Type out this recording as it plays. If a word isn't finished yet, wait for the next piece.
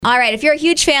All right, if you're a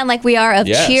huge fan like we are of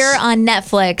Cheer on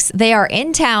Netflix, they are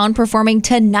in town performing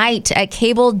tonight at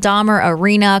Cable Dahmer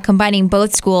Arena, combining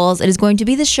both schools. It is going to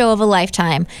be the show of a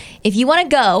lifetime. If you want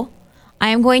to go, I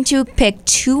am going to pick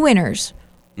two winners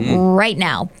right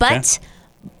now, but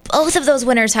both of those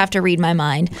winners have to read my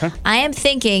mind. Okay. I am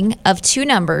thinking of two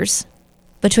numbers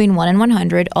between 1 and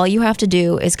 100. All you have to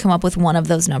do is come up with one of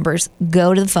those numbers.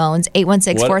 Go to the phones,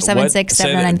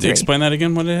 816-476-7993. Explain that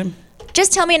again. What did it?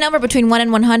 Just tell me a number between 1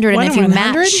 and 100, and if you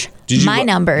match my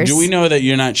numbers. Do we know that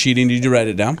you're not cheating? Did you write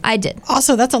it down? I did.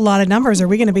 Also, that's a lot of numbers. Are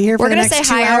we going to be here for the next 2 hours?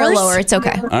 We're going to say higher or lower. It's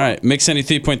okay. All right. Mix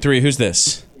 93.3. Who's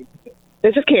this?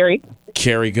 This is Carrie.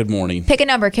 Carrie, good morning. Pick a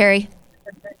number, Carrie.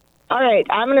 All right.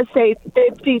 I'm going to say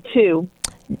 52.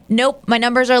 Nope. My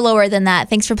numbers are lower than that.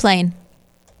 Thanks for playing.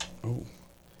 Oh.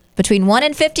 Between 1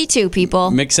 and 52, people.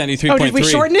 Mix 93.3. Oh, did we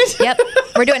shorten it? Yep.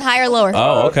 We're doing higher or lower.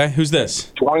 Oh, okay. Who's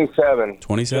this? 27.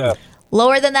 27. Yeah.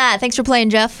 Lower than that. Thanks for playing,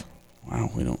 Jeff. Wow,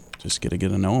 we don't just get to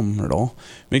know him at all.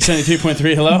 Mix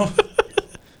 93.3, hello?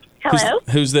 Hello?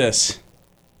 Who's this?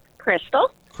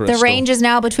 Crystal. The range is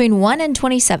now between 1 and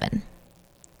 27.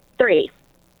 3.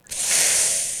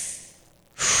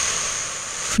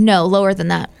 No, lower than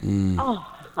that. Oh,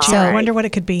 so I wonder what it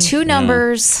could be. Two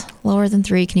numbers lower than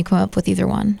 3. Can you come up with either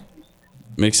one?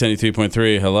 Mix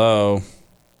 93.3, hello?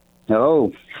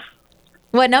 Hello.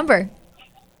 What number?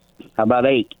 How about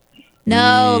 8?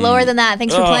 No, lower than that.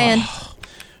 Thanks for playing.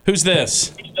 Who's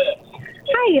this?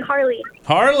 Hi, Harley.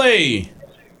 Harley.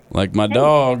 Like my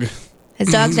dog. His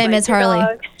dog's name is Harley.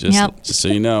 Just so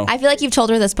you know. I feel like you've told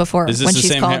her this before. Is this when the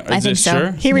she's same? called. I think so.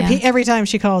 Sure? He repeat every time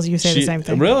she calls. You say the same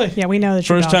thing. Really? Yeah, we know that.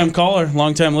 First time caller,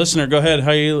 long time listener. Go ahead.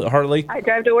 How are you, Harley? I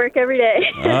drive to work every day.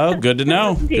 Oh, good to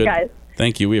know. See you guys.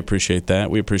 Thank you. We appreciate that.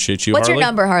 We appreciate you. What's Harley? your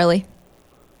number, Harley?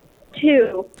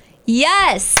 2.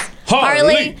 Yes.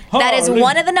 Harley. That is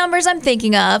one of the numbers I'm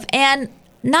thinking of. And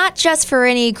not just for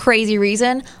any crazy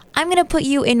reason. I'm going to put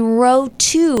you in row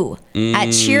 2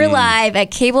 at Cheer Live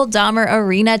at Cable Dahmer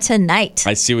Arena tonight.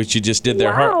 I see what you just did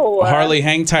there. Wow. Harley,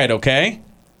 hang tight, okay?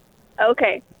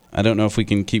 Okay. I don't know if we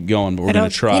can keep going, but we're going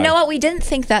to try. You know what? We didn't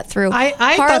think that through. I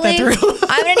Harley, thought that through.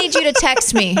 I'm going to need you to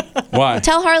text me. Why?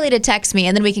 Tell Harley to text me,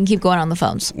 and then we can keep going on the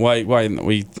phones. Why?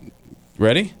 We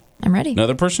ready? I'm ready.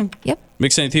 Another person? Yep.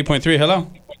 Mix 93.3,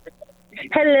 hello?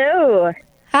 Hello.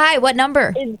 Hi, what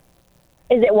number? Is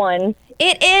it 1?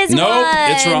 It is Nope,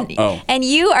 1. it's wrong. Oh. And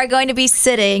you are going to be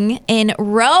sitting in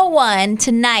row 1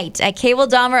 tonight at Cable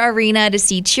Dahmer Arena to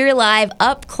see Cheer Live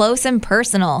up close and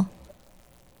personal.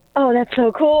 Oh, that's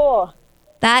so cool.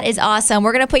 That is awesome.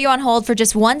 We're going to put you on hold for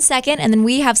just 1 second, and then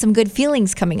we have some good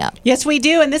feelings coming up. Yes, we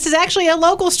do. And this is actually a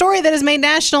local story that has made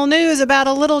national news about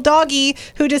a little doggy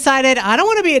who decided, I don't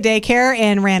want to be a daycare,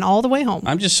 and ran all the way home.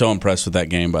 I'm just so impressed with that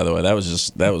game, by the way. That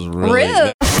was really...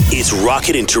 Rude. It's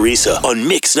Rocket and Teresa on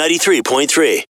Mix 93.3.